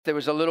There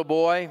was a little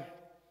boy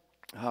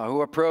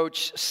who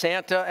approached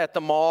Santa at the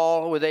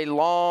mall with a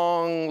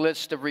long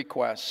list of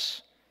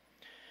requests.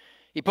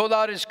 He pulled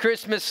out his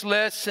Christmas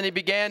list and he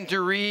began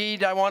to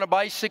read, I want a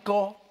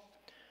bicycle,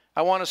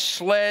 I want a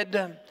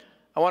sled,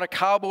 I want a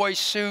cowboy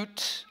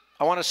suit,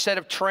 I want a set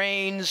of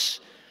trains,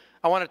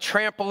 I want a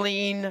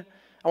trampoline,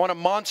 I want a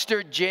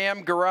Monster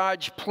Jam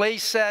garage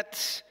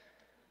playset,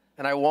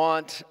 and I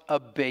want a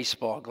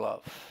baseball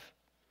glove.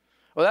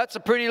 Well, that's a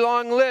pretty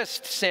long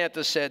list,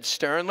 Santa said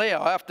sternly.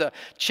 I'll have to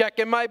check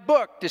in my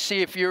book to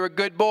see if you're a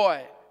good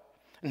boy.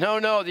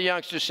 No, the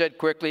youngster said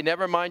quickly,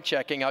 never mind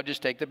checking, I'll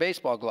just take the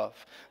baseball glove.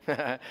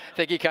 I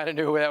think he kind of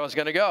knew where that was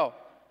going to go.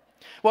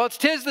 Well, it's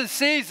 'tis the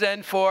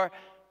season for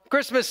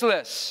Christmas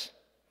lists.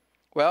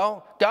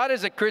 Well, God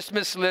has a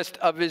Christmas list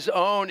of his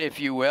own, if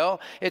you will.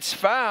 It's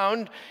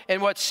found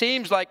in what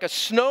seems like a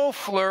snow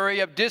flurry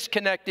of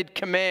disconnected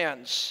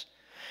commands.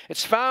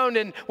 It's found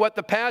in what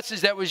the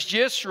passage that was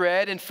just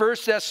read in 1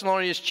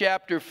 Thessalonians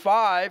chapter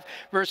 5,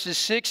 verses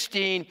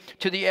 16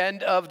 to the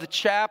end of the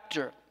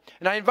chapter.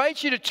 And I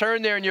invite you to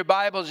turn there in your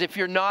Bibles, if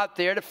you're not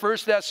there, to 1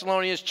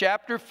 Thessalonians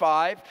chapter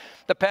 5,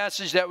 the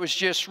passage that was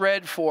just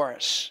read for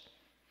us.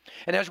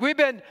 And as we've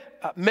been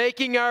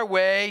making our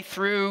way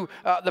through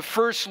the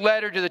first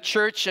letter to the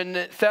church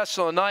in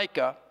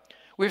Thessalonica,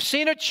 we've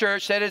seen a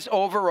church that is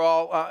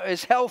overall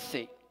is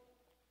healthy.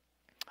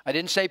 I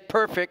didn't say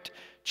perfect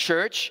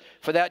church,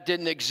 for that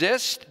didn't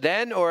exist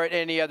then or at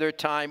any other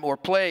time or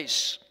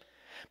place.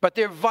 But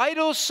their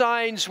vital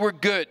signs were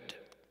good.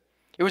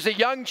 It was a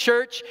young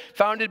church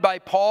founded by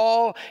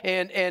Paul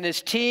and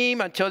his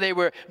team until they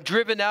were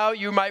driven out,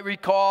 you might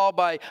recall,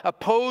 by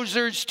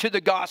opposers to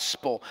the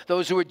gospel,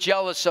 those who were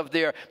jealous of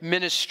their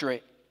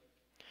ministry.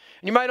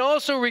 You might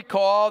also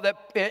recall that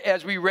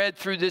as we read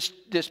through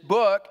this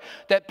book,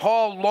 that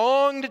Paul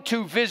longed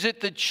to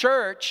visit the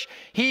church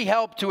he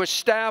helped to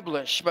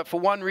establish, but for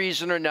one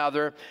reason or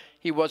another,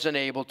 he wasn't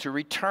able to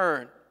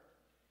return.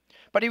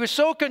 But he was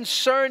so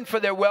concerned for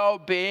their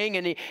well-being,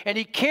 and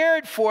he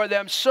cared for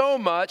them so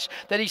much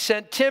that he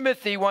sent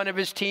Timothy, one of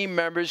his team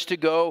members, to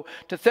go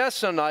to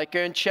Thessalonica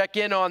and check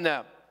in on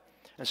them.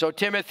 And so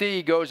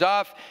Timothy goes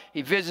off,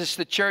 he visits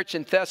the church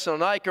in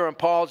Thessalonica on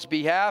Paul's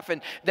behalf,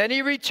 and then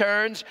he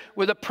returns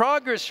with a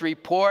progress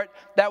report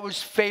that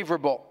was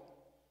favorable.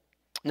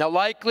 Now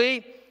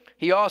likely,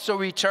 he also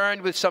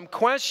returned with some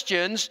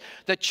questions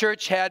the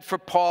church had for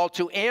Paul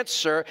to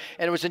answer,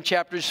 and it was in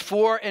chapters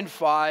 4 and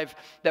 5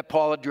 that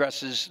Paul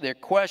addresses their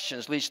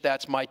questions. At least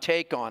that's my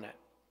take on it.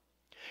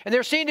 And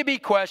there seem to be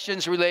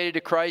questions related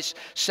to Christ's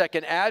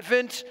second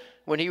advent,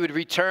 when he would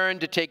return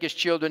to take his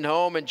children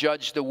home and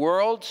judge the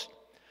world.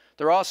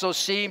 There also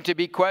seem to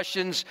be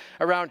questions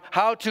around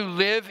how to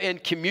live in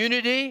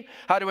community,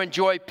 how to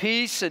enjoy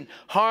peace and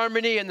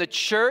harmony in the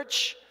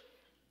church.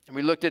 And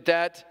we looked at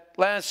that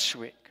last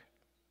week.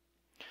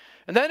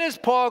 And then as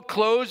Paul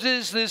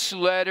closes this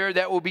letter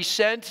that will be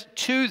sent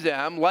to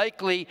them,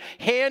 likely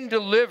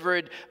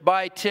hand-delivered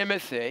by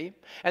Timothy,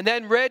 and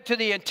then read to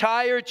the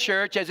entire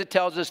church, as it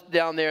tells us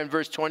down there in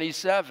verse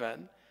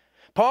 27,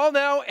 Paul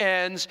now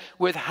ends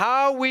with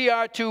how we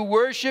are to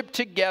worship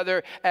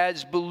together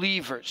as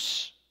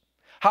believers.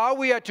 How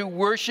we are to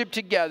worship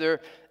together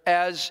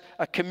as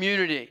a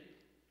community.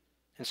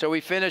 And so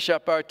we finish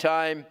up our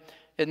time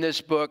in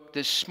this book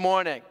this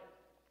morning.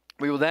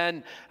 We will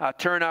then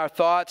turn our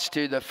thoughts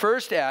to the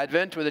first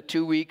Advent with a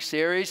 2-week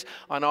series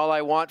on All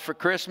I Want for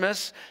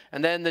Christmas.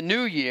 And then the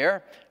new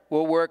year,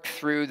 we'll work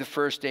through the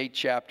first 8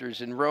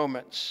 chapters in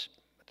Romans.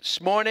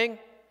 This morning,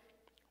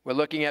 we're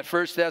looking at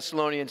 1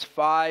 Thessalonians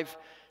 5,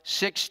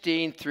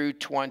 16 through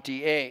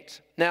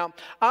 28. Now,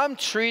 I'm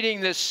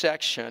treating this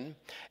section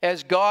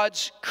as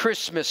God's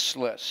Christmas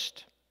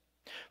list.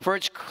 For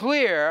it's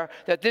clear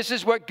that this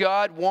is what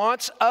God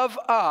wants of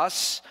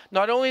us,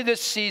 not only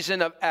this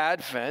season of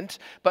Advent,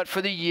 but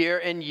for the year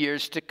and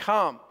years to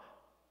come.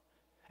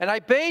 And I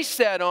base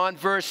that on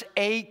verse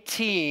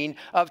 18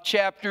 of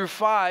chapter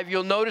 5.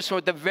 You'll notice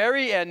at the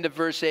very end of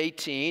verse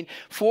 18,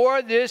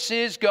 for this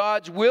is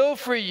God's will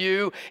for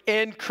you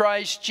in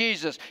Christ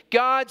Jesus.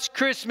 God's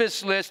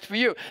Christmas list for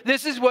you.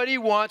 This is what he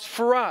wants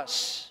for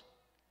us.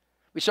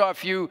 We saw a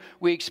few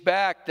weeks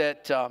back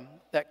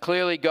that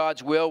clearly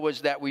God's will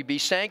was that we be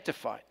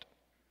sanctified.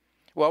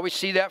 Well, we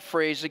see that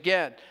phrase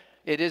again.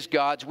 It is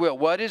God's will.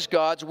 What is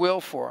God's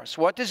will for us?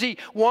 What does he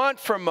want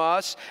from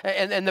us?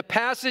 And the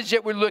passage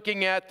that we're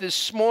looking at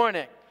this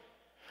morning.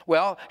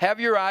 Well, have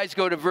your eyes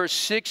go to verse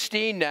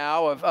 16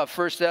 now of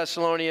 1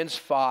 Thessalonians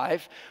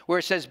 5, where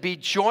it says, be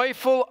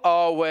joyful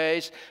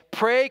always,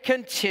 pray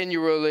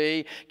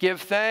continually,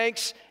 give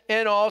thanks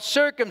in all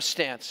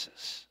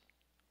circumstances.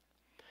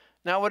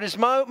 Now, what is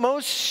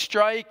most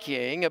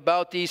striking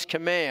about these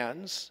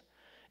commands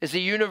is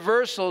the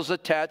universals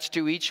attached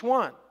to each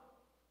one.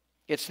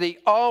 It's the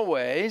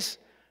always,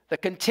 the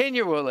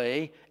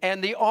continually,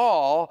 and the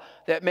all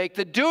that make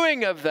the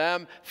doing of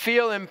them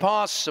feel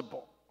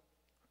impossible.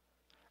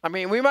 I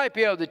mean, we might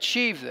be able to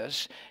achieve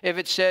this if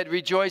it said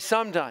rejoice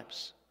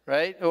sometimes,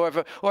 right?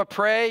 Or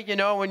pray,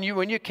 when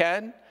you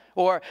can.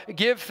 or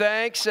give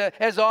thanks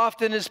as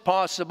often as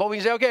possible. We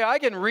can say, okay, I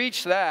can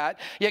reach that.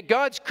 Yet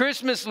God's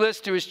Christmas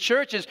list to his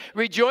church is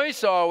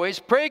rejoice always,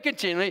 pray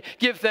continually,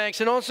 give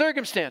thanks in all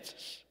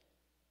circumstances.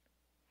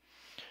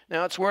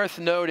 Now, it's worth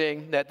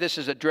noting that this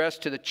is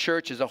addressed to the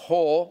church as a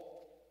whole.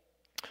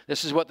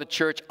 This is what the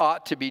church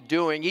ought to be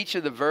doing. Each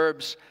of the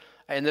verbs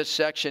in this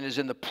section is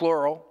in the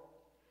plural.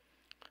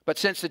 But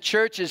since the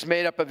church is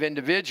made up of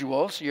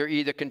individuals, you're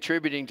either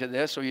contributing to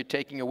this or you're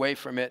taking away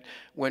from it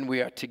when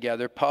we are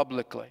together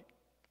publicly.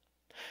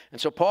 And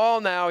so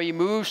Paul now, he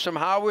moves from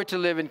how we're to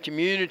live in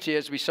community,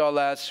 as we saw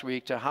last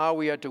week, to how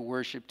we are to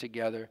worship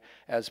together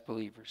as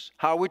believers.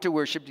 How we're to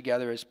worship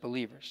together as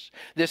believers.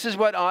 This is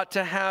what ought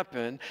to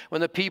happen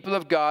when the people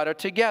of God are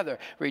together,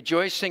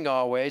 rejoicing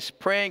always,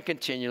 praying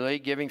continually,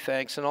 giving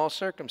thanks in all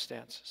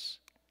circumstances.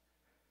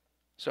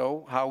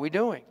 So how are we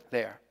doing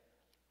there?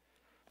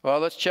 Well,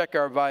 let's check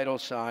our vital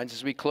signs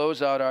as we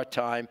close out our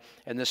time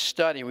in the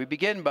study. We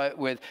begin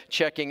with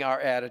checking our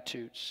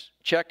attitudes.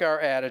 Check our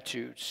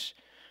attitudes.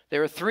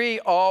 There are 3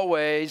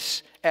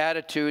 always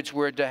attitudes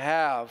we're to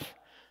have.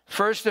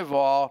 First of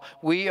all,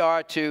 we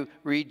are to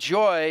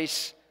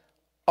rejoice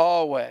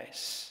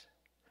always.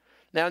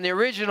 Now, in the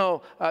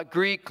original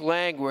Greek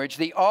language,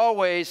 the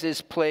always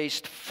is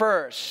placed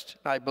first.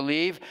 I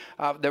believe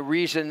the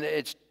reason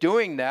it's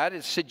doing that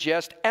is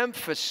suggest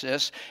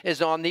emphasis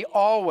is on the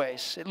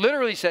always. It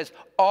literally says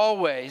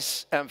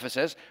always,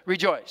 emphasis,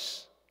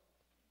 rejoice.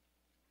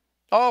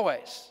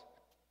 Always.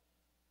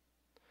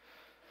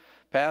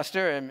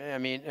 Pastor, I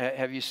mean,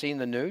 have you seen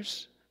the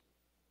news?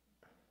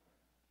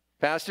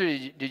 Pastor,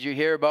 did you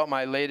hear about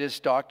my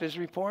latest doctor's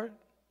report?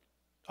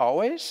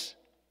 Always?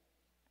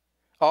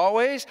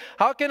 Always?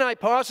 How can I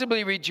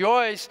possibly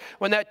rejoice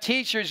when that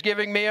teacher's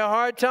giving me a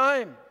hard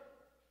time?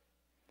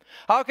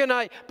 How can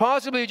I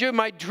possibly rejoice when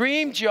my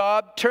dream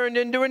job turned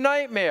into a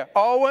nightmare?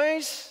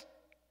 Always?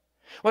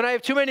 When I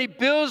have too many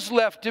bills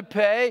left to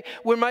pay,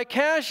 when my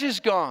cash is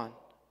gone?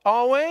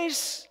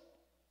 Always?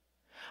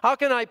 How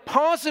can I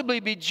possibly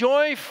be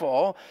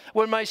joyful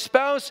when my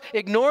spouse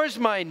ignores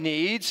my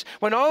needs,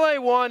 when all I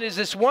want is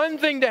this one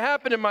thing to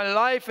happen in my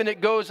life and it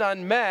goes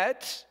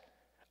unmet?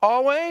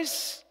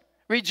 Always?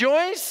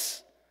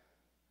 Rejoice?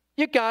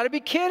 You got to be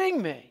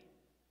kidding me.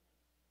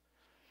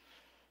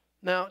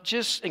 Now,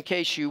 just in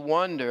case you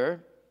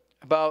wonder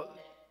about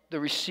the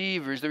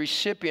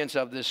recipients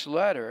of this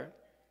letter,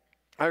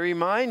 I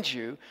remind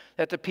you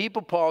that the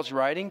people Paul's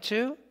writing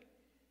to,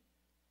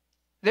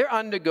 they're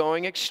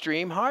undergoing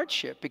extreme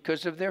hardship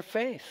because of their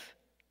faith.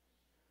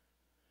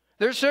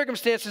 Their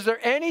circumstances are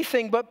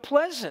anything but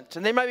pleasant.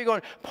 And they might be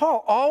going,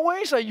 Paul,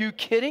 always? Are you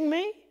kidding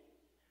me?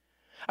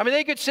 I mean,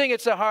 they could sing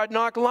It's a Hard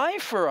Knock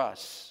Life for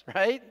us,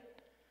 right?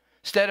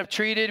 Instead of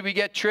treated, we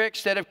get tricked.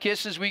 Instead of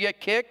kisses, we get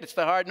kicked. It's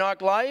the hard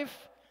knock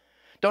life.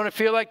 Don't it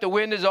feel like the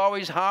wind is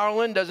always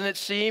howling? Doesn't it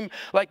seem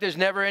like there's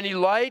never any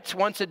light?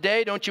 Once a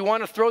day, don't you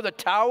want to throw the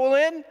towel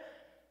in?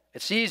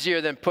 It's easier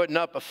than putting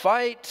up a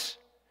fight.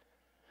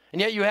 And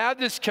yet you have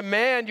this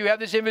command, you have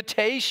this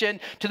invitation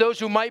to those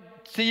who might,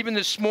 even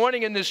this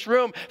morning in this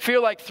room,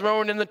 feel like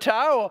throwing in the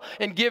towel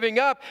and giving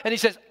up. And he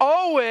says,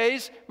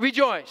 always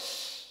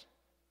rejoice.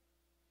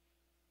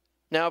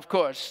 Now, of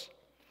course,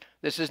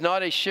 this is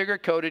not a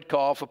sugar-coated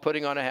call for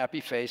putting on a happy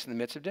face in the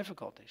midst of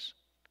difficulties.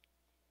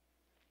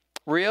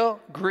 Real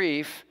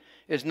grief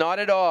is not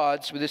at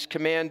odds with this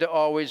command to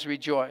always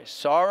rejoice.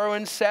 Sorrow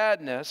and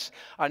sadness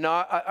are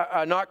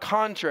not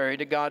contrary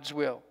to God's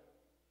will.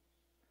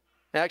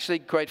 Actually,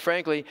 quite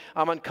frankly,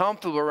 I'm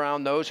uncomfortable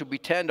around those who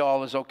pretend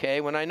all is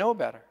okay when I know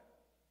better.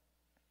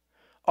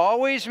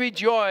 Always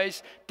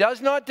rejoice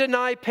does not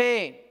deny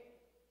pain.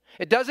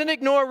 It doesn't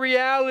ignore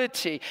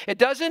reality. It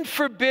doesn't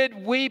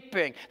forbid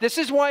weeping. This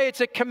is why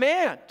it's a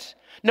command.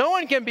 No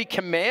one can be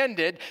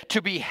commanded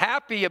to be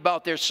happy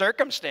about their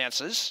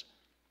circumstances.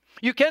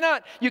 You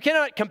cannot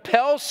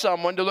compel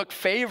someone to look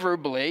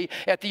favorably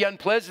at the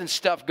unpleasant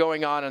stuff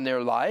going on in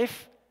their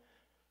life.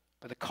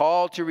 But the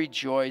call to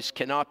rejoice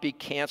cannot be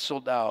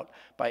canceled out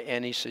by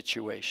any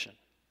situation.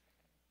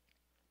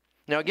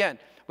 Now again,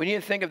 we need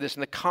to think of this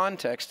in the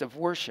context of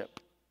worship.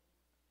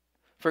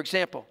 For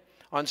example,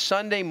 on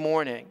Sunday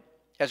morning,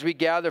 as we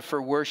gather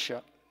for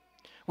worship,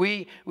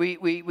 we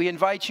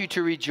invite you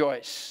to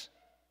rejoice,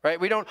 right?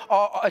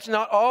 It's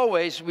not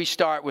always we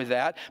start with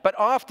that, but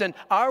often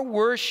our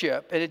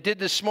worship, and it did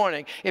this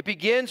morning, it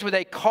begins with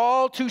a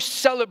call to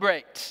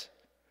celebrate.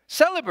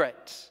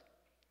 Celebrate.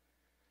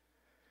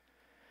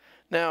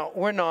 Now,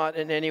 we're not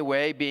in any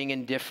way being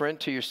indifferent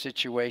to your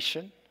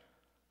situation.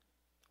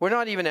 We're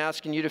not even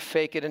asking you to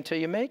fake it until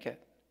you make it.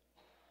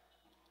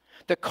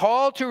 The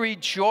call to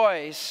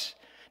rejoice,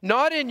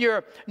 not in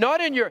your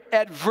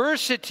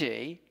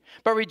adversity,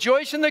 but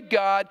rejoice in the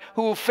God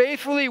who will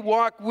faithfully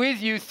walk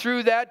with you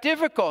through that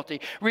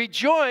difficulty.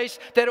 Rejoice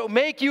that it will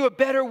make you a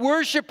better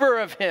worshiper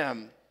of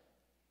Him.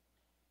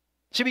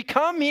 So we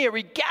come here,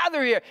 we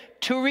gather here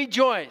to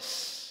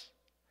rejoice.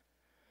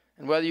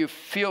 And whether you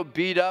feel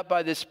beat up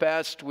by this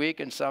past week,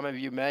 and some of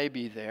you may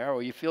be there,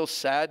 or you feel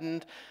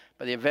saddened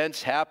by the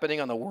events happening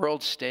on the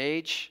world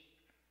stage,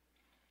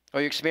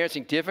 Or you're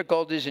experiencing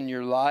difficulties in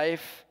your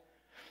life.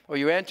 Or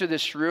you enter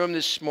this room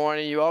this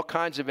morning, you have all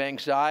kinds of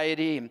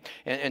anxiety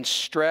and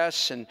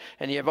stress, and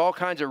you have all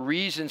kinds of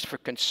reasons for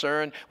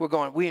concern.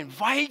 We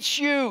invite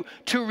you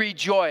to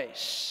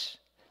rejoice.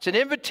 It's an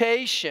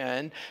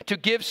invitation to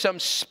give some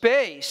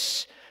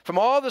space from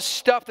all the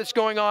stuff that's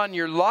going on in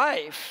your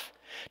life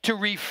to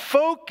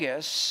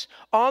refocus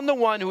on the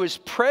one who is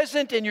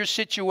present in your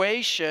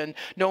situation,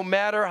 no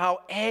matter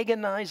how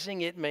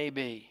agonizing it may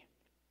be.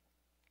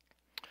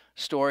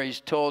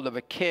 Stories told of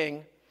a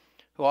king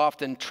who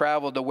often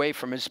traveled away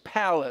from his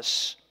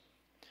palace.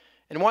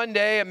 And one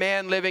day, a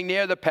man living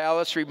near the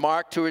palace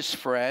remarked to his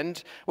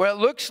friend, "Well, it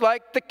looks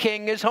like the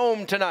king is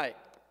home tonight."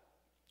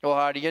 "Well,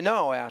 how do you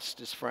know?" asked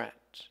his friend.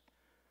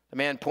 The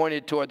man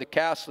pointed toward the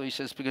castle. He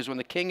says, "Because when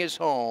the king is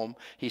home,"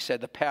 he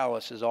said, "the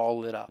palace is all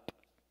lit up."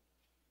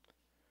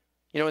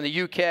 You know, in the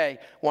UK,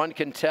 one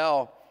can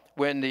tell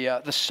when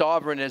the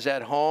sovereign is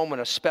at home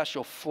when a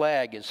special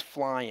flag is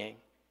flying.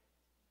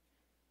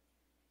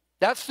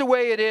 That's the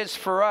way it is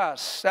for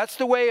us. That's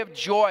the way of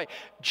joy.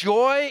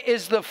 Joy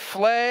is the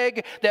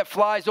flag that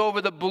flies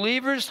over the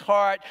believer's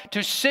heart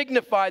to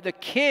signify the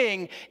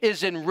King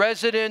is in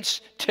residence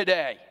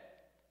today.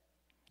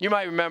 You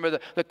might remember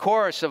the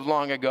chorus of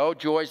long ago.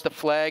 "Joy's the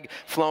flag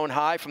flown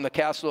high from the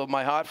castle of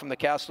my heart, from the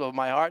castle of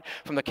my heart,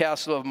 from the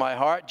castle of my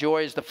heart.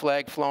 Joy is the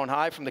flag flown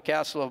high from the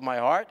castle of my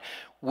heart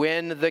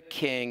when the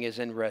King is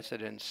in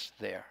residence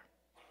there."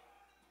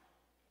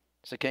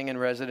 Is the King in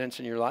residence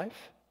in your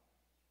life?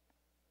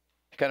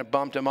 You kind of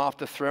bumped him off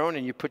the throne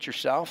and you put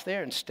yourself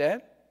there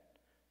instead?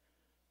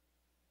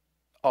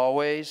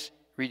 Always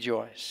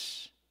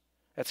rejoice.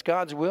 That's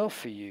God's will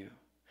for you.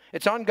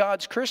 It's on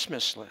God's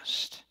Christmas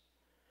list.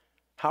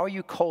 How are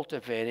you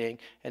cultivating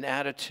an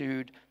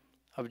attitude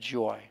of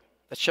joy?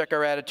 Let's check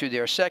our attitude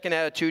there. Second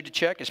attitude to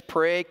check is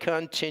pray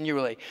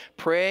continually.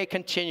 Pray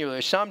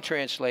continually. Some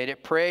translate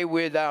it, pray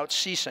without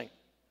ceasing.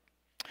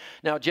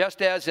 Now,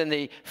 just as in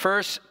the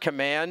first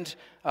command,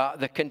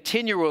 the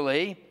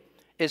continually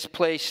is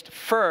placed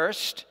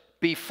first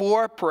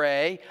before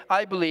pray,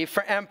 I believe,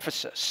 for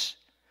emphasis.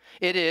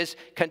 It is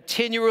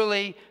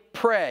continually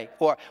pray,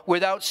 or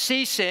without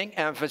ceasing,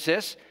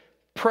 emphasis,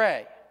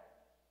 pray.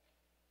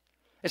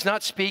 It's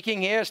not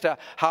speaking here as to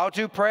how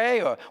to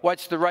pray or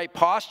what's the right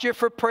posture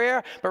for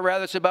prayer, but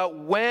rather it's about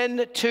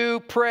when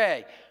to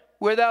pray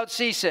without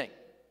ceasing.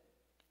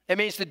 It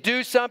means to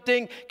do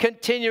something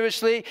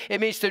continuously. It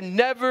means to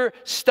never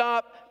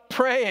stop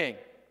praying.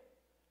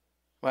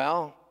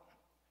 Well,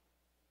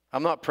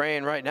 I'm not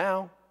praying right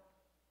now.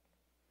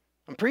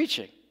 I'm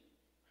preaching.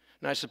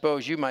 And I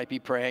suppose you might be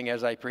praying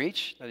as I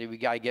preach. That we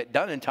got to get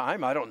done in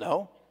time. I don't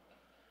know.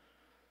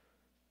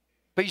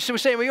 But you see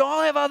what I'm saying? We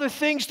all have other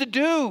things to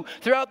do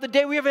throughout the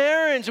day. We have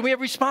errands and we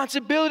have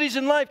responsibilities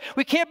in life.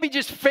 We can't be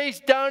just face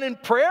down in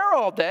prayer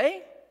all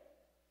day.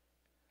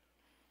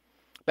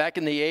 Back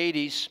in the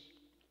 80s,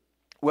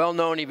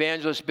 well-known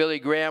evangelist Billy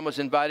Graham was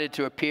invited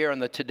to appear on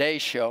the Today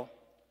Show.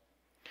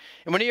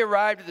 And when he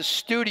arrived at the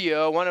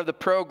studio, one of the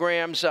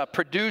program's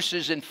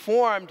producers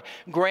informed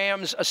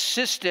Graham's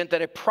assistant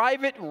that a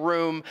private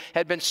room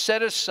had been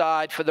set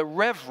aside for the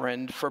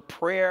Reverend for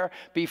prayer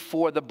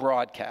before the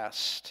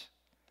broadcast.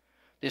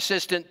 The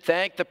assistant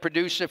thanked the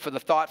producer for the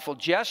thoughtful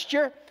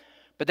gesture,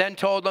 but then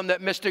told him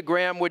that Mr.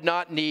 Graham would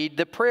not need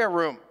the prayer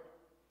room.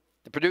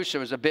 The producer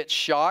was a bit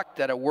shocked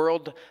that a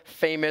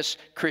world-famous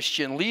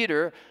Christian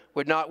leader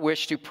would not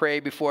wish to pray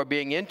before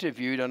being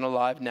interviewed on a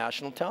live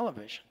national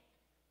television.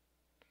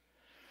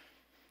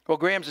 Well,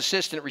 Graham's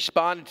assistant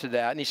responded to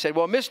that, and he said,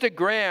 "Well, Mr.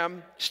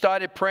 Graham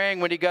started praying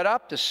when he got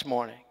up this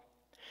morning.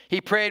 He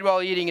prayed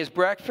while eating his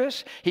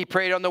breakfast. He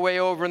prayed on the way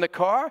over in the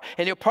car,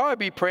 and he'll probably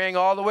be praying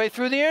all the way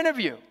through the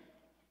interview."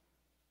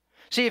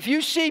 See, if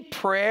you see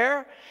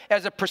prayer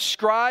as a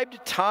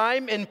prescribed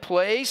time and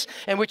place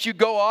in which you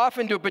go off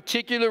into a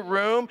particular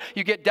room,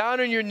 you get down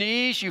on your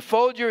knees, you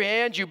fold your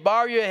hands, you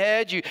bow your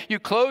head, you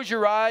close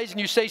your eyes, and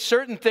you say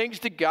certain things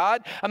to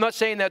God. I'm not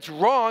saying that's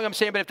wrong. I'm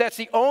saying, but if that's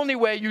the only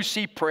way you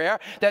see prayer,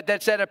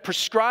 that's at a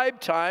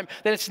prescribed time,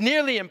 then it's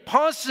nearly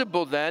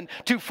impossible then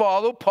to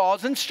follow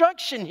Paul's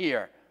instruction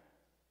here.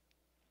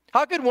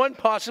 How could one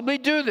possibly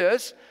do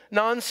this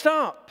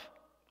nonstop?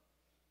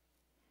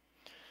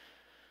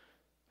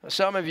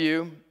 Some of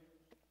you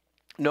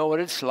know what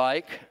it's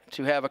like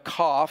to have a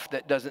cough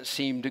that doesn't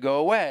seem to go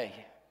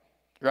away,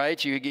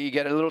 right? You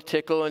get a little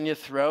tickle in your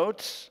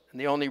throat,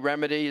 and the only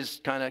remedy is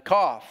kind of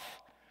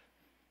cough.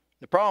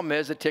 The problem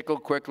is the tickle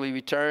quickly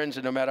returns,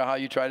 and no matter how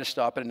you try to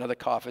stop it, another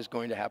cough is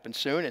going to happen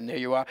soon. And there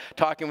you are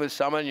talking with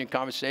someone in your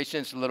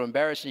conversation. It's a little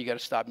embarrassing. You got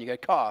to stop and you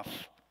got to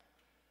cough.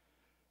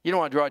 You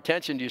don't want to draw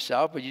attention to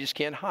yourself, but you just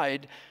can't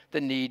hide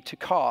the need to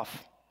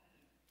cough.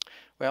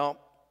 Well,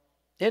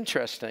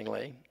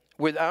 interestingly,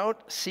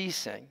 without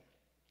ceasing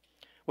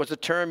was a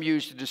term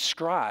used to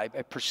describe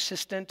a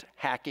persistent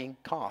hacking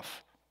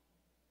cough.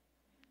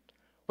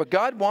 What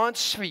God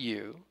wants for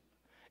you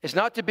is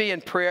not to be in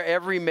prayer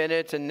every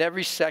minute and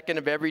every second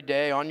of every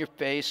day on your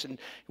face and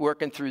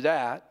working through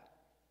that,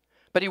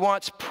 but He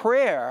wants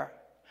prayer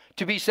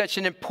to be such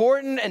an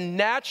important and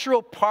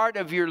natural part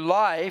of your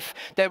life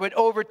that would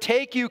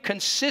overtake you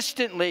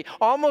consistently,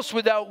 almost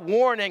without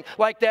warning,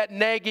 like that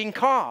nagging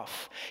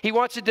cough. He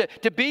wants it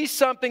to be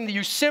something that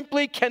you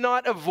simply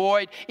cannot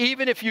avoid,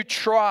 even if you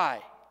try.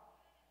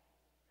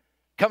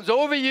 Comes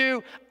over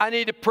you, I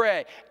need to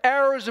pray.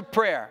 Arrows of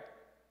prayer.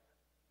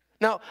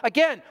 Now,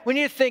 again, we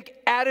need to think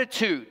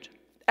attitude.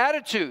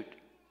 Attitude.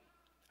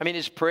 I mean,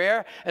 is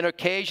prayer an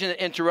occasion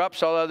that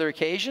interrupts all other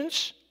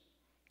occasions?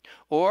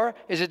 Or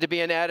is it to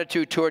be an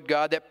attitude toward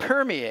God that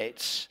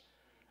permeates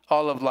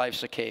all of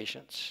life's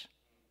occasions?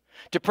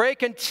 To pray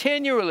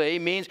continually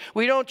means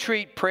we don't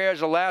treat prayer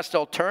as a last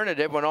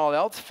alternative when all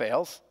else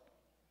fails.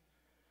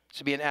 It's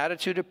to be an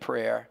attitude of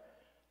prayer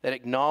that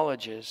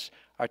acknowledges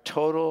our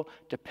total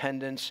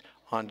dependence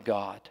on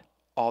God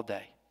all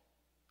day,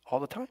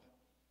 all the time.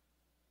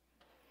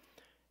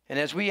 And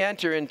as we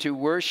enter into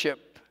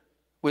worship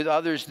with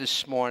others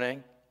this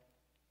morning,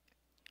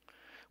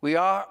 we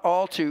are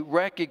all to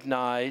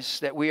recognize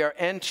that we are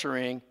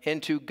entering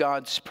into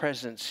God's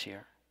presence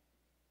here.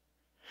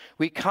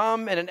 We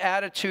come in an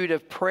attitude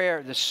of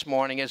prayer this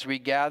morning as we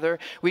gather.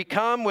 We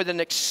come with an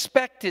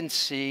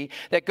expectancy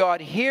that God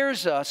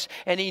hears us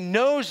and He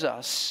knows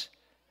us.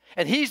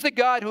 And He's the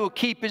God who will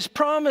keep His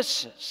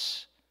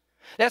promises.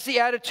 That's the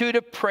attitude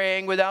of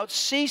praying without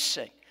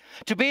ceasing.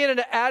 To be in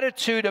an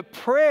attitude of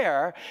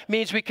prayer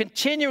means we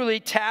continually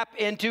tap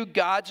into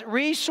God's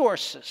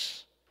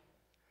resources.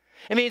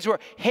 It means we're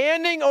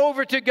handing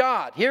over to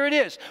God. Here it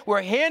is.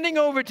 We're handing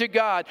over to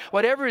God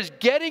whatever is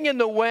getting in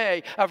the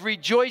way of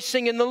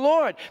rejoicing in the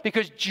Lord.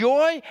 Because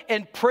joy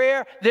and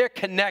prayer, they're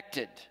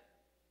connected.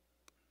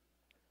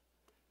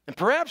 And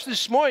perhaps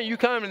this morning you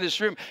come into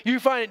this room, you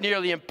find it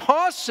nearly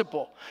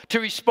impossible to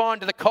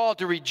respond to the call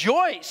to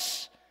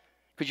rejoice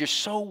because you're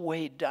so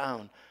weighed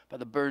down by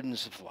the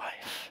burdens of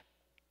life.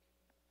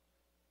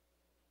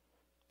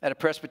 At a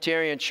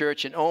Presbyterian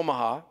church in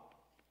Omaha,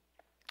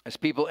 as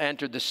people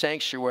entered the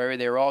sanctuary,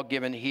 they were all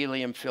given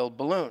helium-filled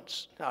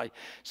balloons. Now, I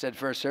said,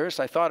 first service,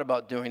 I thought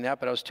about doing that,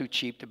 but I was too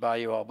cheap to buy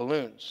you all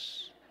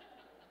balloons.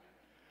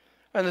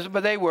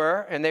 But they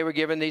were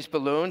given these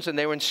balloons, and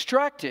they were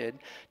instructed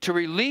to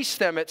release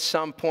them at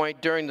some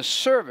point during the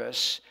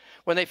service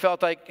when they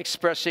felt like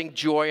expressing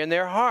joy in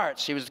their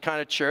hearts. It was the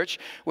kind of church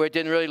where it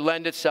didn't really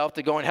lend itself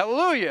to going,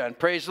 hallelujah, and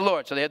praise the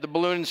Lord. So they had the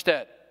balloon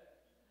instead.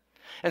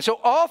 And so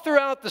all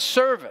throughout the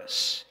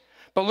service,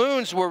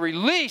 balloons were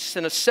released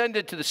and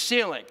ascended to the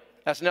ceiling.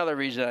 That's another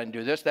reason I didn't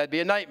do this. That'd be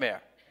a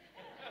nightmare.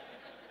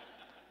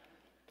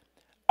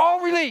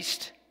 All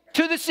released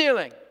to the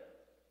ceiling.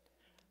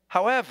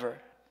 However,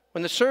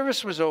 when the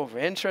service was over,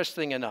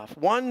 interesting enough,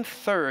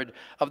 1/3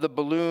 of the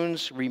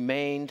balloons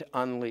remained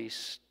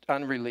unreleased.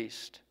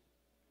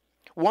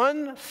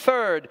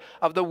 1/3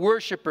 of the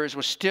worshipers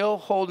were still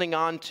holding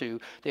on to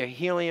their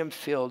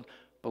helium-filled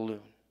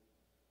balloon.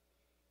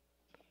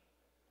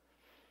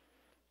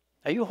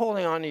 Are you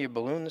holding on to your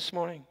balloon this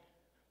morning?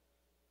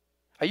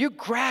 Are you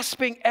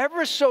grasping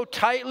ever so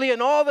tightly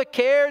in all the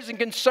cares and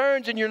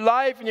concerns in your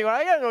life? And you're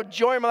going, I got no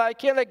joy in my life. I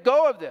can't let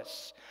go of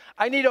this.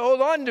 I need to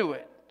hold on to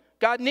it.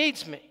 God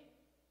needs me.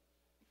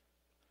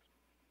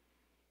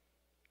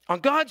 On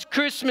God's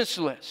Christmas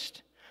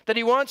list that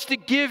He wants to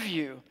give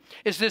you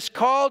is this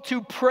call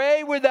to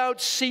pray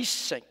without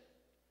ceasing.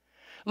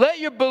 Let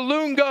your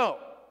balloon go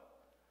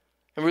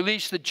and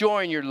release the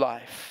joy in your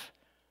life.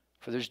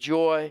 For there's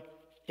joy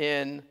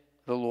in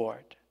the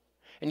Lord.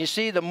 And you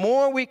see, the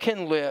more we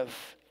can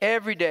live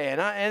every day,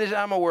 and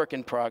I'm a work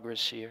in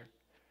progress here,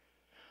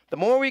 the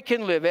more we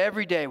can live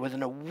every day with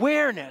an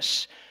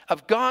awareness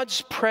of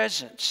God's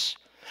presence,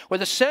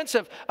 with a sense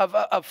of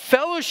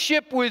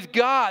fellowship with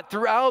God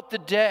throughout the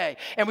day,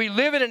 and we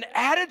live in an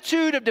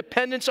attitude of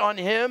dependence on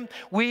Him,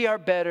 we are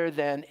better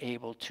than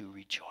able to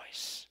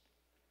rejoice.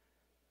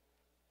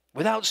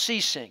 Without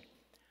ceasing,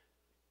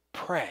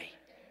 pray.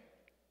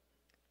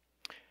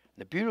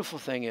 The beautiful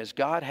thing is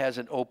God has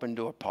an open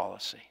door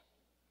policy.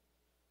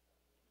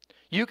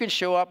 You can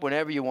show up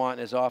whenever you want,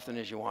 as often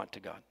as you want to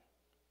God.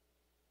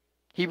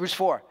 Hebrews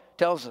 4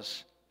 tells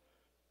us,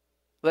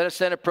 let us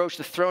then approach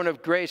the throne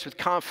of grace with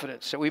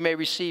confidence, that we may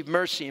receive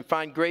mercy and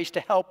find grace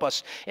to help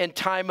us in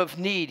time of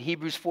need.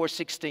 Hebrews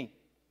 4:16.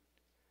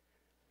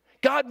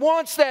 God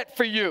wants that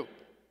for you.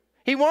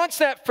 He wants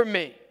that for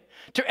me,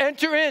 to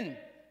enter in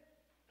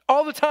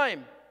all the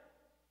time.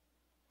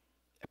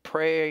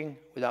 Praying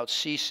without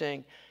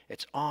ceasing.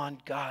 It's on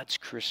God's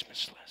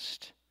Christmas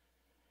list.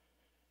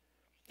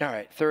 All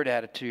right, third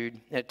attitude,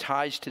 and it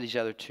ties to these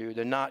other two.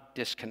 They're not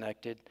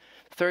disconnected.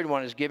 The third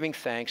one is giving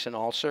thanks in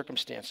all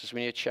circumstances.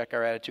 We need to check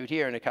our attitude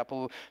here. And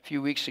a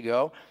few weeks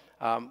ago,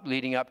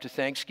 leading up to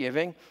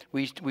Thanksgiving,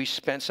 we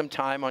spent some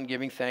time on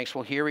giving thanks.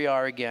 Well, here we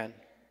are again.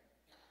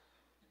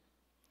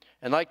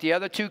 And like the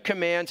other two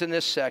commands in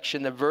this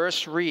section, the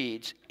verse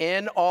reads,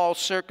 in all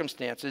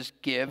circumstances,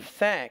 give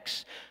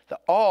thanks. The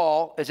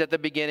all is at the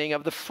beginning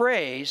of the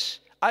phrase,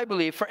 I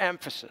believe, for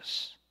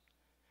emphasis.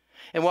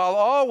 And while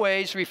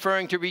always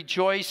referring to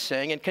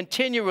rejoicing and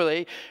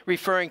continually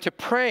referring to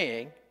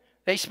praying,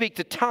 they speak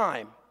to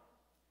time.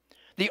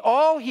 The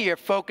all here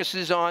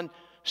focuses on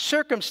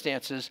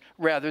circumstances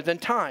rather than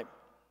time.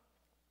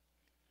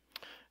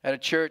 At a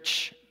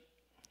church,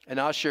 an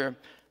usher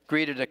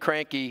greeted a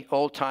cranky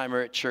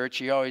old-timer at church.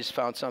 He always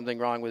found something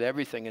wrong with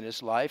everything in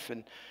his life.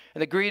 And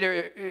the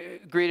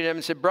greeter greeted him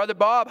and said, "Brother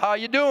Bob, how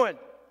you doing?"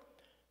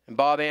 And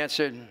Bob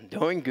answered,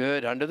 "Doing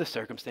good under the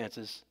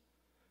circumstances."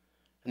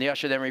 And the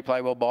usher then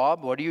replied, "Well,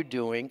 Bob, what are you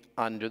doing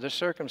under the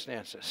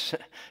circumstances?"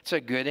 It's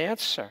a good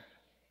answer.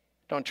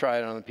 Don't try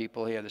it on the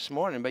people here this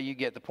morning, but you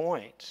get the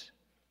point.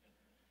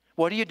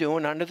 What are you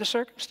doing under the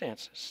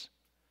circumstances?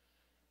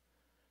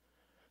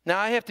 Now,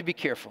 I have to be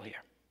careful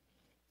here.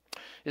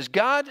 Is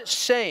God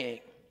saying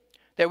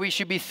that we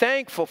should be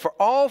thankful for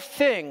all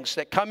things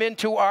that come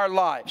into our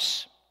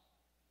lives?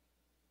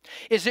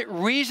 Is it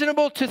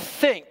reasonable to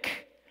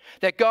think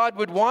that God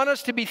would want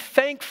us to be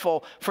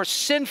thankful for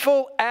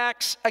sinful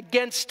acts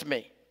against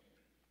me?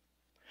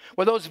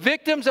 Were those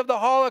victims of the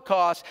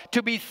Holocaust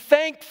to be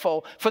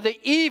thankful for the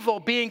evil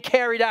being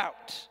carried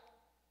out?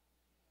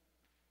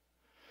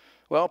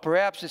 Well,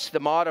 perhaps it's the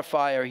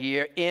modifier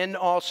here, in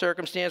all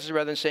circumstances,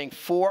 rather than saying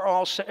for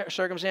all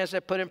circumstances,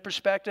 that put in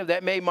perspective.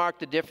 That may mark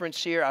the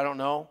difference here. I don't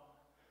know.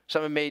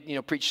 Someone may,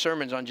 preach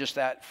sermons on just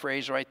that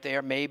phrase right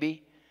there,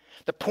 maybe.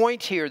 The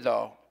point here,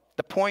 though,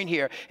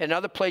 and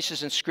other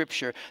places in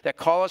Scripture that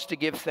call us to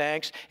give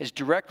thanks is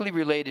directly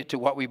related to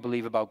what we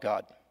believe about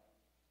God.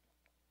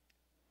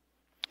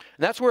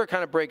 And that's where it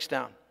kind of breaks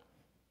down.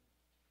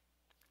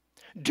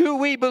 Do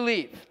we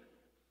believe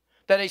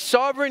that a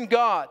sovereign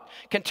God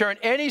can turn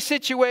any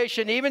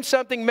situation, even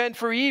something meant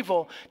for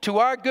evil, to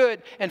our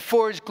good and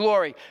for His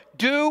glory?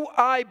 Do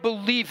I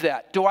believe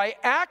that? Do I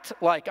act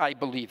like I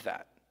believe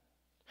that?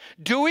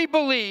 Do we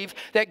believe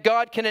that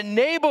God can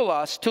enable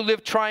us to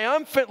live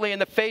triumphantly in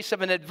the face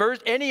of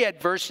any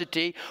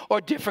adversity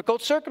or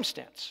difficult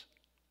circumstance?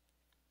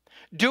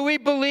 Do we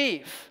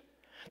believe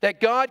that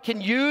God can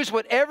use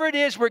whatever it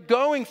is we're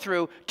going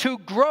through to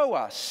grow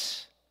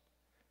us?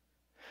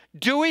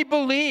 Do we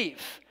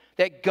believe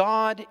that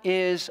God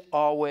is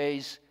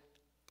always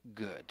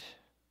good?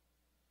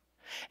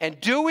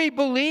 And do we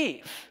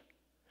believe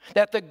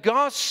that the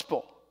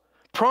gospel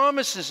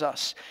promises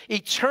us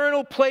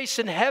eternal place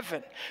in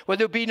heaven where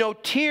there'll be no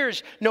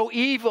tears, no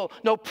evil,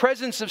 no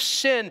presence of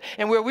sin,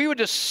 and where we would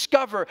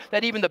discover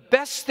that even the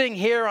best thing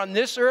here on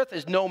this earth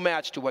is no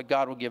match to what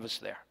God will give us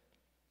there?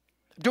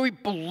 Do we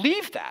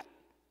believe that?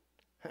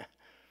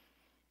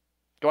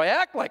 Do I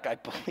act like I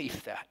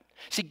believe that?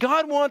 See,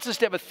 God wants us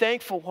to have a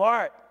thankful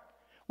heart.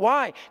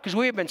 Why? Because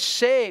we have been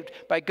saved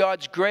by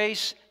God's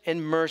grace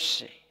and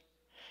mercy.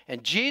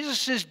 And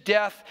Jesus'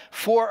 death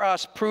for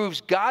us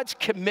proves God's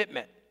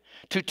commitment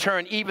to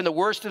turn even the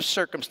worst of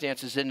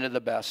circumstances into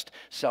the best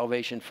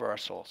salvation for our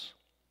souls.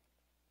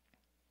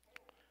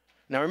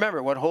 Now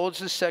remember, what holds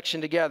this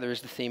section together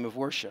is the theme of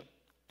worship.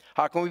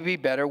 How can we be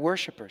better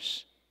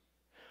worshipers?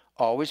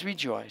 Always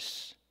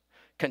rejoice,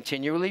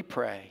 continually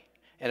pray,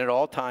 and at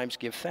all times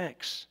give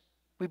thanks.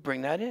 We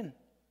bring that in,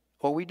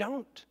 or we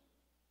don't.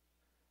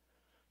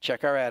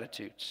 Check our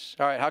attitudes.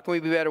 All right, how can we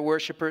be better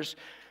worshipers?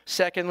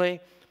 Secondly,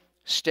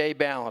 stay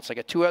balanced. I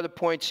got two other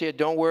points here.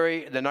 Don't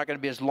worry, they're not going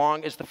to be as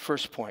long as the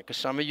first point, because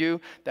some of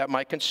you, that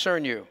might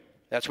concern you.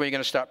 That's when you're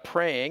going to start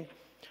praying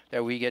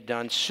that we get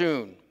done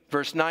soon.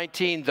 Verse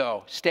 19,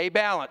 though, stay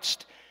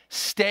balanced.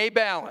 Stay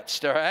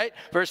balanced, all right?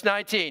 Verse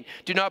 19,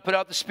 do not put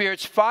out the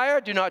Spirit's fire.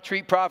 Do not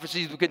treat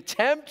prophecies with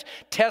contempt.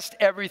 Test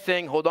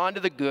everything. Hold on to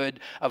the good.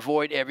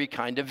 Avoid every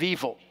kind of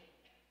evil.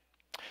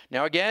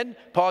 Now again,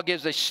 Paul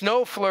gives a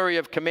snow flurry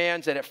of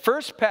commands that at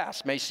first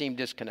pass may seem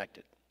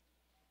disconnected.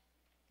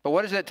 But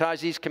what is it that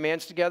ties these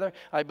commands together?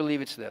 I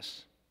believe it's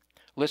this: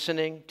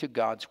 listening to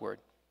God's word.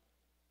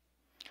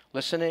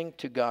 Listening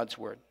to God's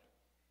word.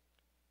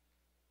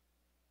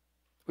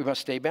 We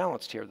must stay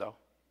balanced here, though.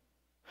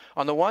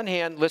 On the one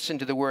hand, listen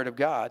to the word of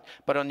God,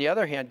 but on the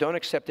other hand, don't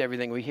accept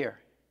everything we hear.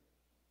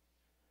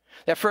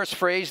 That first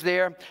phrase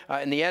there,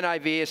 in the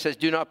NIV, it says,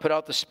 do not put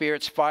out the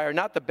Spirit's fire.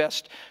 Not the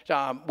best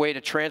way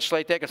to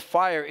translate that, because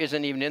fire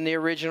isn't even in the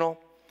original.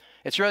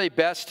 It's really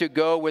best to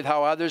go with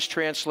how others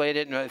translate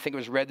it, and I think it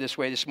was read this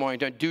way this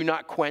morning. Do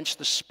not quench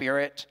the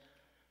Spirit.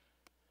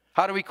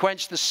 How do we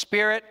quench the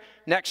Spirit?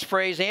 Next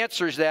phrase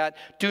answers that.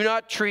 Do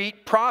not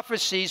treat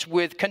prophecies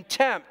with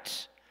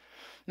contempt.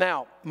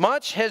 Now,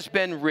 much has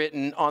been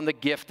written on the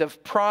gift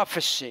of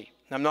prophecy.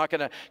 I'm not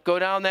going to go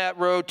down that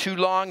road too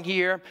long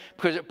here,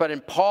 but in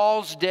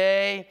Paul's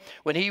day,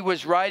 when he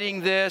was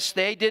writing this,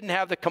 they didn't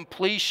have the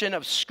completion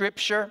of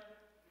Scripture.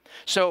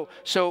 So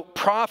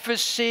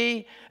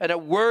prophecy and a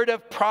word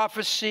of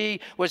prophecy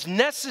was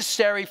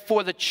necessary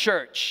for the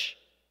church.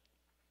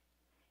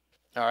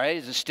 All right,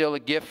 is it still a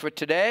gift for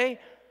today?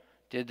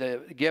 Did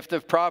the gift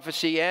of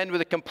prophecy end with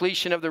the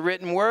completion of the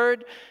written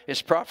word?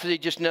 Is prophecy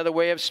just another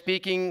way of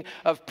speaking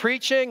of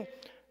preaching?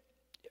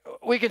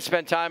 We can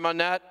spend time on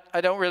that.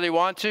 I don't really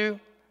want to.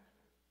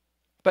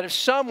 But if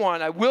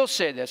someone, I will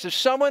say this, if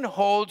someone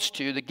holds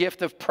to the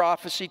gift of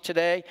prophecy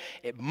today,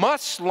 it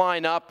must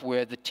line up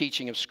with the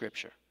teaching of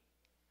Scripture.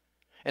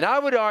 And I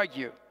would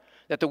argue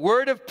that the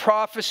word of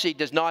prophecy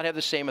does not have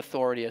the same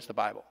authority as the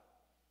Bible.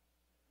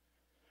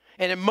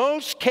 And in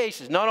most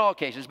cases, not all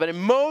cases, but in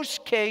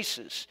most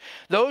cases,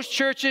 those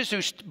churches who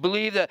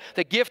believe that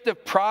the gift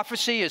of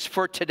prophecy is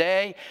for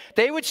today,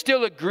 they would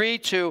still agree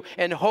to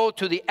and hold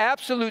to the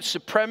absolute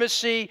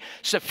supremacy,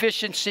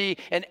 sufficiency,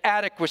 and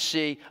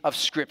adequacy of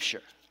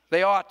Scripture.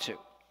 They ought to.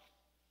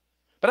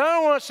 But I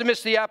don't want us to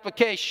miss the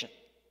application.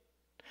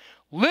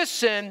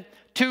 Listen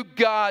to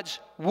God's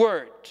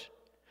word.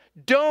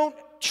 Don't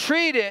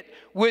treat it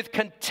with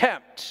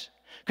contempt.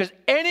 Because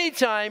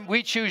anytime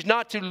we choose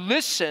not to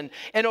listen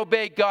and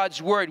obey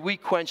God's word, we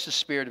quench the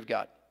Spirit of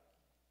God.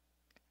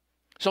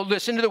 So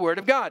listen to the word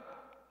of God.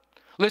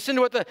 Listen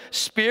to what the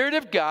Spirit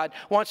of God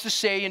wants to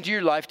say into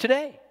your life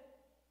today.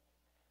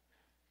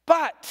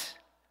 But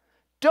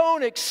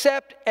don't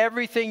accept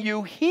everything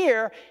you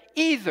hear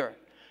either.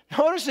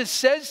 Notice it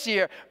says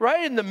here,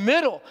 right in the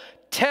middle,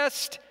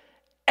 test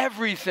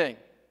everything.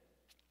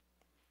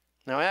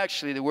 Now,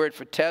 actually, the word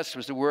for test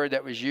was the word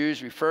that was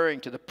used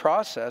referring to the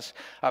process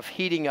of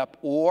heating up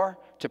ore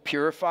to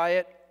purify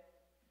it.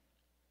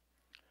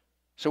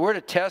 So we're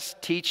to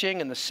test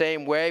teaching in the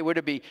same way. We're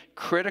to be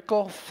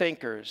critical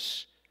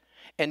thinkers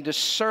and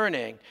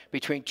discerning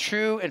between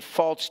true and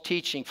false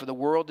teaching, for the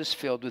world is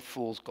filled with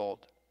fool's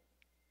gold.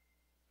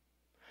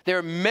 There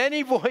are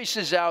many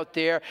voices out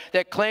there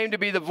that claim to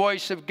be the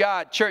voice of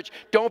God. Church,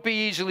 don't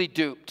be easily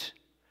duped.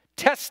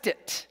 Test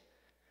it.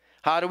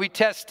 How do we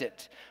test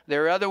it?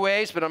 There are other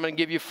ways, but I'm going to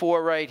give you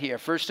 4 right here.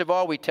 First of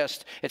all,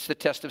 it's the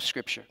test of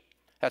Scripture.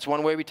 That's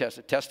one way we test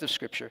it. Test of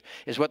Scripture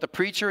is what the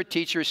preacher or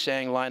teacher is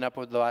saying line up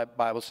with what the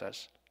Bible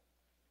says.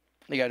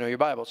 You got to know your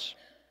Bibles.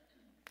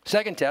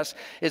 Second test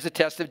is the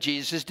test of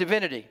Jesus'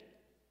 divinity.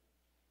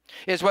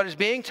 Is what is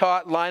being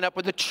taught line up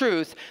with the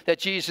truth that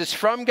Jesus is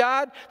from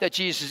God, that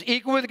Jesus is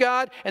equal with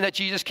God, and that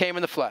Jesus came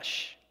in the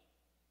flesh.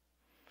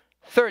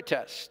 Third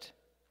test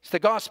is the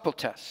gospel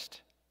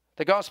test.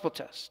 The gospel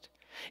test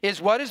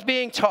is what is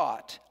being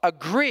taught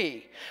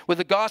agree with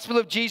the gospel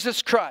of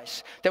Jesus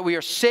Christ, that we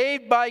are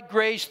saved by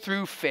grace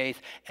through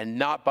faith and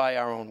not by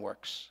our own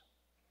works.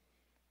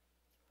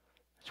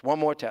 There's one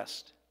more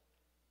test.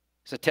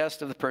 It's a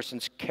test of the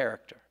person's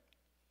character.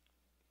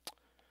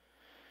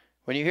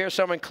 When you hear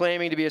someone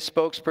claiming to be a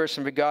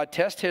spokesperson for God,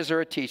 test his or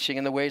her teaching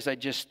in the ways I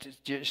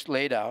just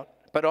laid out,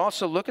 but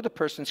also look at the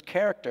person's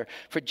character.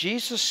 For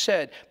Jesus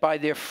said, by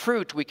their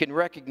fruit we can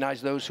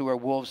recognize those who are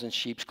wolves in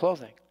sheep's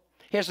clothing.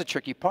 Here's the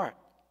tricky part.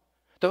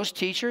 Those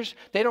teachers,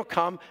 they don't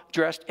come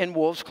dressed in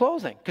wolves'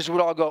 clothing, because we'd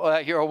all go,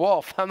 you're a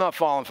wolf. I'm not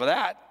falling for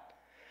that.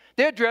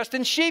 They're dressed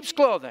in sheep's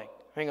clothing.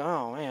 I go,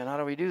 oh man, how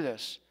do we do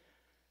this?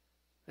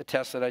 The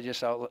test that I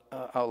just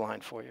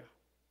outlined for you.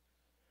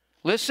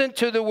 Listen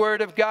to the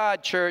word of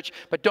God, church,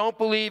 but don't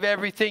believe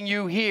everything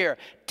you hear.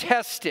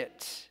 Test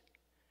it.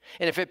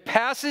 And if it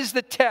passes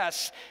the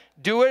test,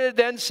 do what it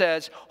then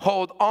says,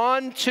 hold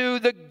on to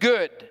the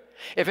good.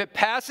 If it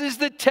passes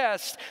the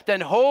test,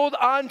 then hold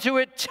on to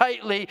it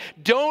tightly.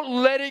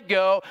 Don't let it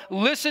go.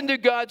 Listen to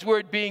God's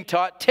word being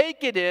taught.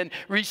 Take it in.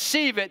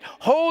 Receive it.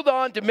 Hold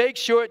on to make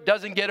sure it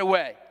doesn't get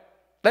away.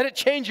 Let it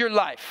change your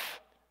life.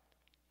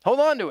 Hold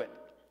on to it.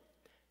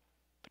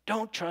 But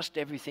don't trust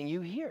everything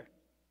you hear.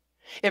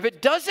 If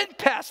it doesn't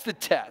pass the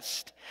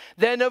test,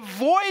 then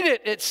avoid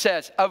it, it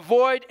says.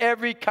 Avoid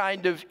every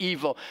kind of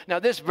evil. Now,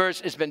 this verse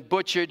has been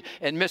butchered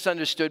and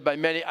misunderstood by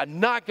many. I'm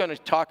not going to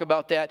talk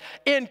about that.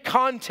 In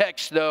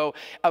context, though,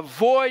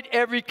 avoid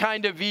every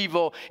kind of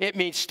evil. It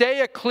means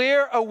stay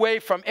clear away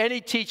from any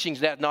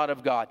teachings that's not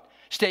of God.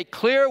 Stay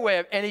clear away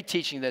of any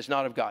teaching that's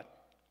not of God.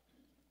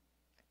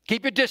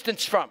 Keep your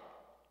distance from.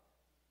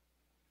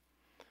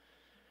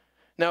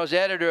 Now, as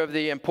editor of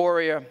the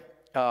Emporia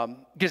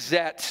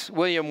Gazette,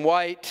 William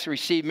White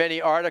received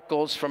many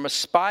articles from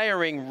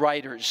aspiring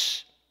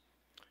writers,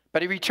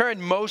 but he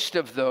returned most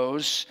of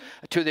those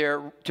to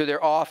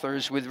their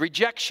authors with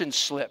rejection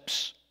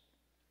slips.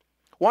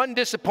 One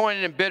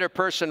disappointed and bitter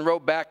person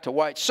wrote back to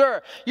White,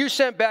 "Sir, you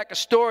sent back a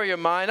story of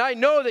mine. I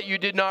know that you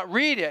did not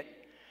read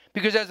it,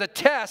 because as a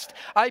test,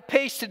 I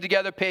pasted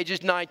together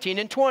pages 19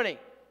 and 20.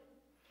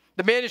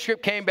 The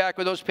manuscript came back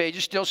with those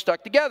pages still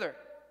stuck together.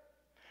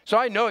 So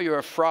I know you're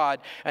a fraud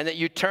and that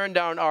you turned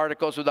down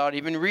articles without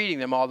even reading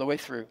them all the way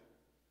through."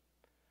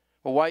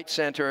 Well, White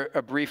sent her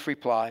a brief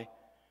reply.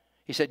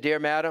 He said, "Dear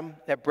madam,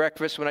 at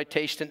breakfast when I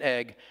taste an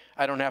egg,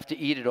 I don't have to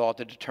eat it all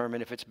to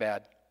determine if it's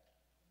bad."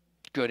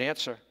 Good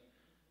answer.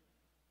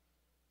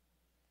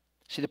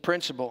 See, the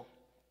principle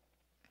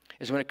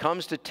is when it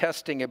comes to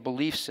testing a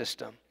belief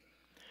system,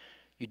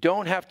 you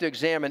don't have to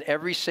examine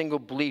every single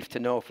belief to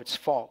know if it's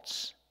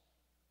false.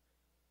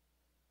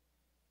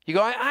 You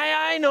go,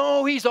 I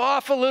know he's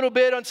off a little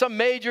bit on some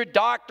major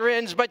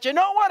doctrines, but you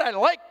know what? I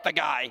like the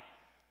guy.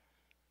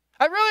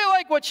 I really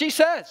like what she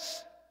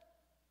says.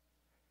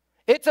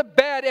 It's a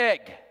bad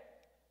egg.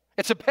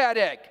 It's a bad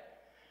egg.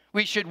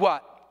 We should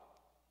what?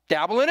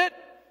 Dabble in it?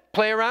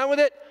 Play around with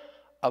it?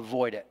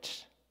 Avoid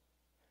it.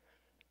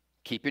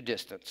 Keep your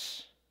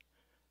distance.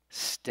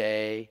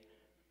 Stay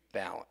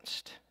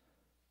balanced.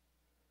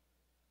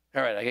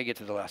 All right, I got to get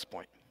to the last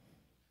point.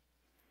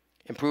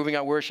 Improving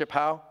our worship,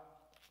 how?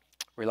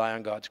 Rely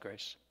on God's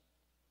grace.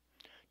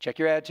 Check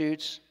your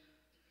attitudes.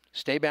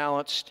 Stay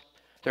balanced.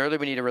 Thirdly,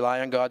 we need to rely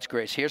on God's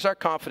grace. Here's our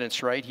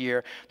confidence right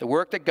here. The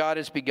work that God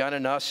has begun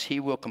in us, he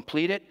will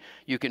complete it.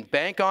 You can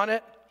bank on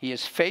it. He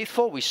is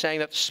faithful. We sang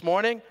that this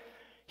morning.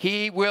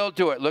 He will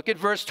do it. Look at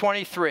verse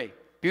 23.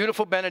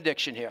 Beautiful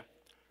benediction here.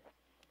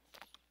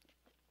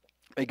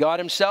 May God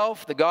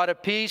himself, the God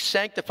of peace,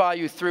 sanctify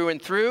you through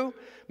and through.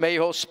 May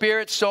your whole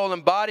spirit, soul,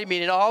 and body,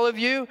 meaning all of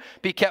you,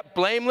 be kept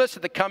blameless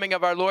at the coming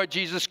of our Lord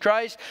Jesus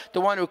Christ.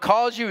 The one who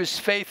calls you is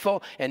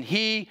faithful, and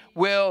he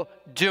will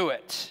do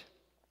it.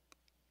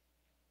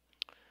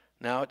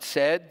 Now, it's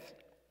said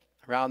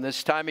around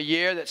this time of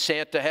year that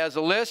Santa has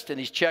a list, and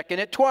he's checking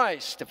it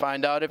twice to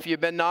find out if you've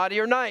been naughty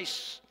or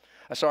nice.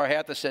 I saw a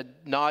hat that said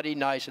naughty,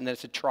 nice, and then it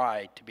said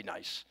try to be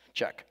nice.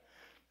 Check.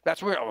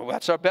 That's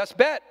our best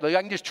bet. Like,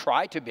 I can just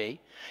try to be.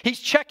 He's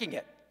checking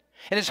it.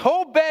 And his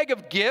whole bag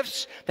of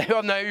gifts that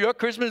on your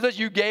Christmas list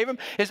you gave him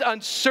is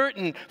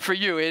uncertain for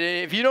you.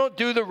 And if you don't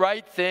do the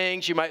right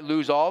things, you might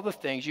lose all the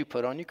things you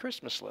put on your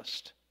Christmas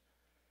list.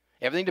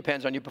 Everything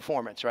depends on your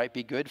performance, right?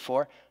 Be good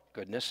for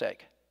goodness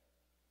sake.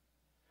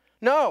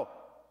 No.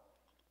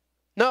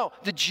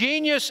 The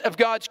genius of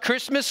God's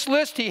Christmas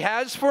list he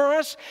has for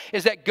us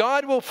is that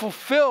God will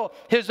fulfill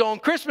his own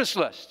Christmas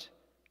list.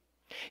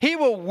 He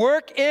will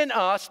work in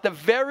us the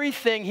very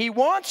thing he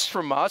wants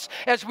from us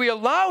as we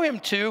allow him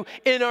to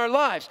in our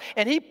lives.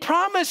 And he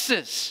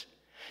promises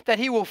that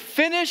he will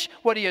finish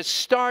what he has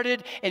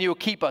started and he will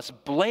keep us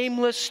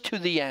blameless to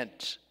the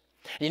end.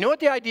 And you know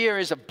what the idea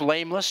is of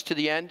blameless to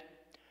the end?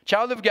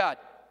 Child of God.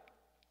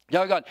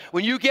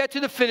 When you get to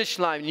the finish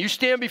line and you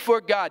stand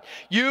before God,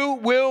 you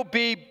will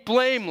be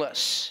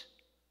blameless.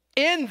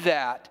 In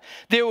that,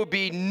 there will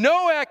be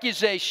no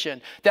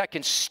accusation that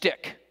can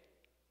stick.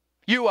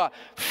 You are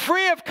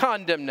free of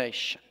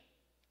condemnation.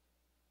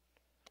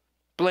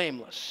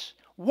 Blameless.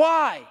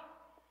 Why?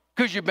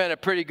 Because you've been a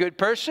pretty good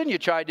person. You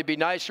tried to be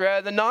nice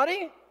rather than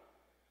naughty.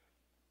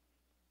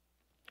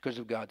 Because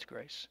of God's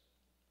grace.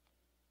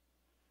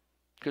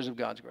 Because of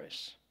God's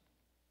grace.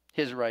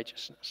 His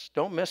righteousness.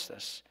 Don't miss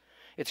this.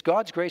 It's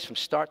God's grace from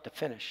start to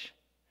finish.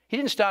 He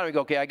didn't start and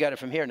go, okay, I got it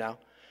from here now.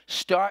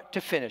 Start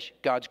to finish,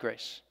 God's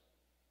grace.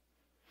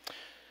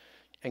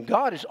 And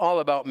God is all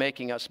about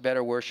making us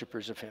better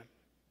worshipers of him.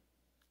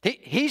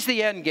 He's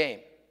the end game.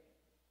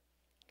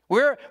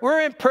 We're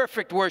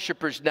imperfect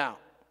worshipers now.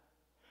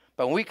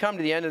 But when we come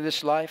to the end of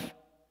this life,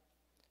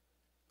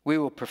 we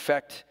will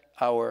perfect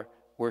our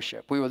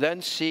worship. We will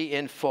then see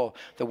in full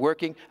the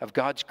working of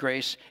God's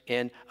grace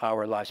in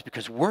our lives.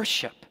 Because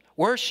worship,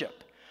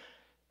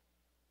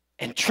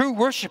 and true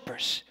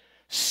worshipers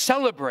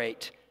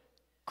celebrate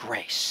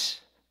grace.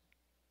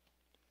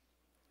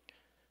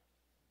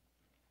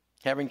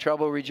 Having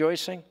trouble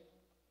rejoicing?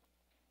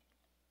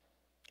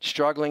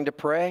 Struggling to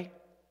pray?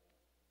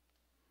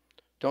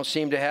 Don't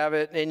seem to have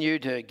it in you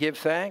to give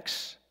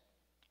thanks?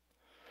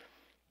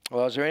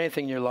 Well, is there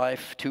anything in your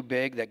life too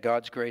big that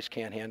God's grace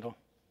can't handle?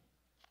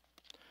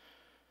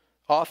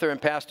 Author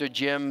and pastor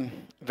Jim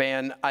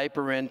Van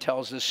Yperen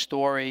tells this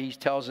story. He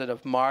tells it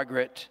of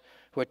Margaret,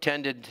 who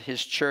attended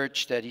his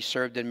church that he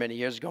served in many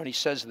years ago. And he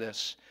says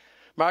this: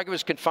 Margaret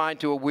was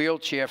confined to a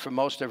wheelchair for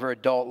most of her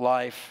adult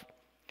life.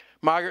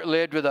 Margaret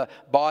lived with a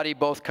body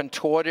both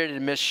contorted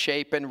and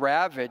misshapen,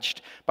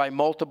 ravaged by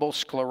multiple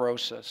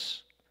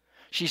sclerosis.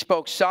 She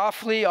spoke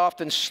softly,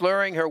 often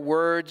slurring her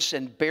words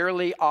in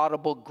barely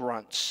audible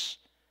grunts.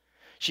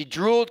 She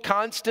drooled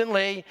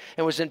constantly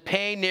and was in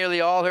pain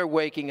nearly all her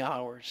waking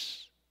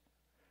hours.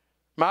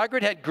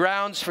 Margaret had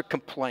grounds for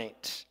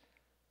complaint,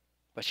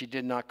 but she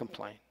did not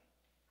complain.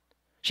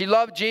 She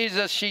loved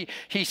Jesus.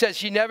 He says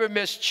she never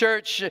missed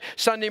church,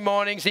 Sunday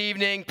mornings,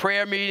 evening,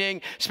 prayer meeting,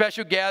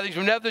 special gatherings.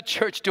 Whenever the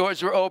church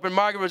doors were open,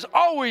 Margaret was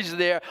always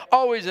there,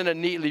 always in a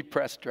neatly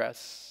pressed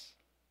dress.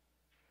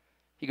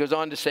 He goes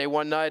on to say,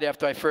 one night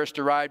after I first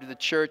arrived at the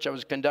church, I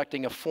was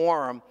conducting a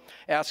forum,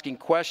 asking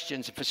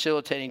questions and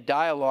facilitating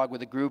dialogue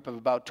with a group of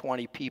about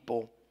 20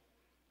 people.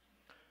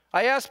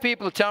 I asked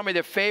people to tell me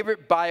their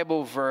favorite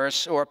Bible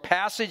verse or a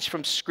passage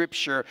from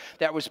Scripture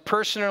that was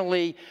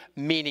personally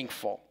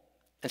meaningful.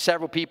 And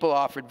several people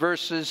offered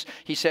verses,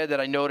 he said,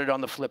 that I noted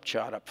on the flip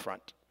chart up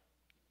front.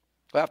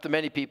 Well, after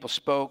many people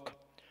spoke,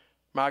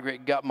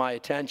 Margaret got my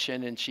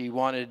attention and she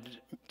wanted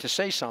to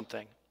say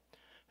something.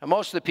 And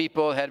most of the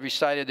people had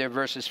recited their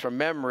verses from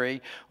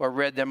memory or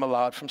read them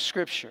aloud from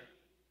Scripture.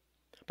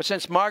 But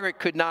since Margaret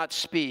could not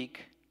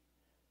speak,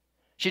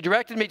 she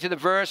directed me to the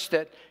verse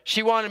that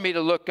she wanted me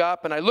to look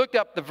up, and I looked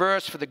up the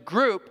verse for the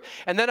group,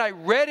 and then I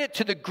read it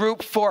to the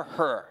group for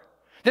her.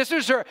 This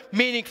was her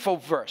meaningful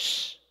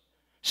verse.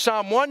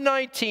 Psalm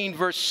 119,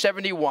 verse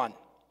 71.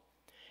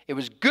 It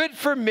was good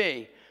for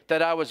me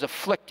that I was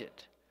afflicted,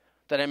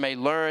 that I may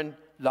learn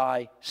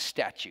thy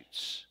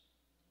statutes.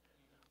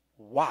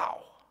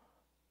 Wow.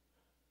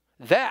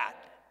 That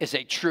is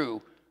a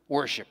true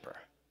worshiper.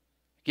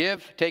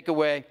 Give, take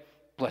away,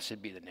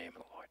 blessed be the name of the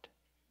Lord.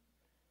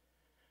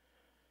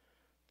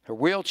 Her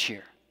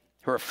wheelchair,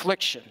 her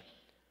affliction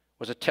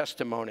was a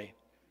testimony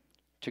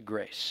to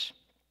grace.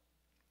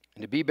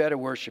 And to be better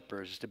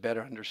worshipers is to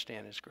better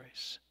understand his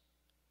grace.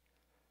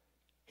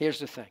 Here's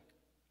the thing.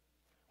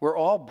 We're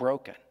all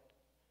broken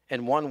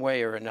in one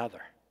way or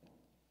another.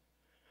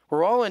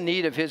 We're all in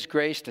need of his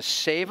grace to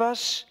save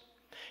us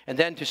and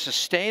then to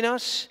sustain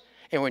us,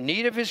 and we're in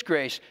need of his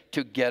grace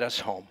to get us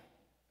home.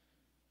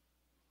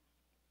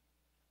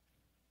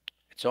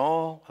 It's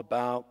all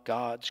about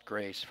God's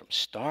grace from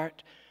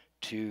start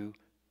to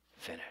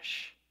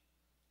finish.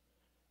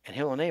 And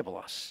he'll enable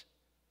us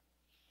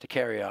to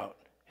carry out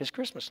his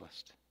Christmas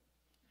list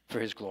for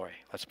his glory.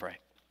 Let's pray.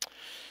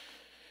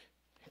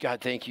 God,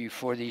 thank you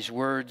for these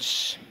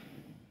words.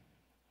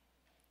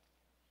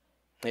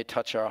 May it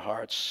touch our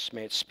hearts.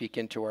 May it speak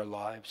into our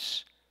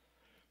lives.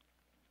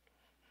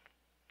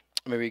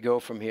 May we go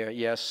from here,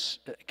 yes,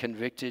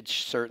 convicted,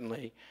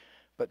 certainly,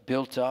 but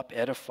built up,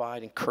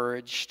 edified,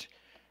 encouraged,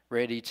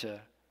 ready to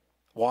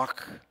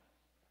walk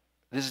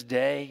this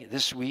day,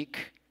 this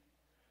week,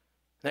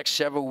 next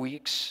several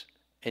weeks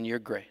in your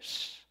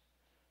grace.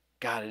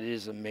 God, it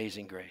is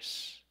amazing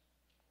grace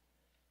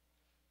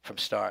from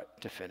start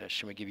to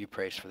finish. And we give you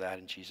praise for that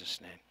in Jesus'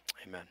 name.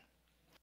 Amen.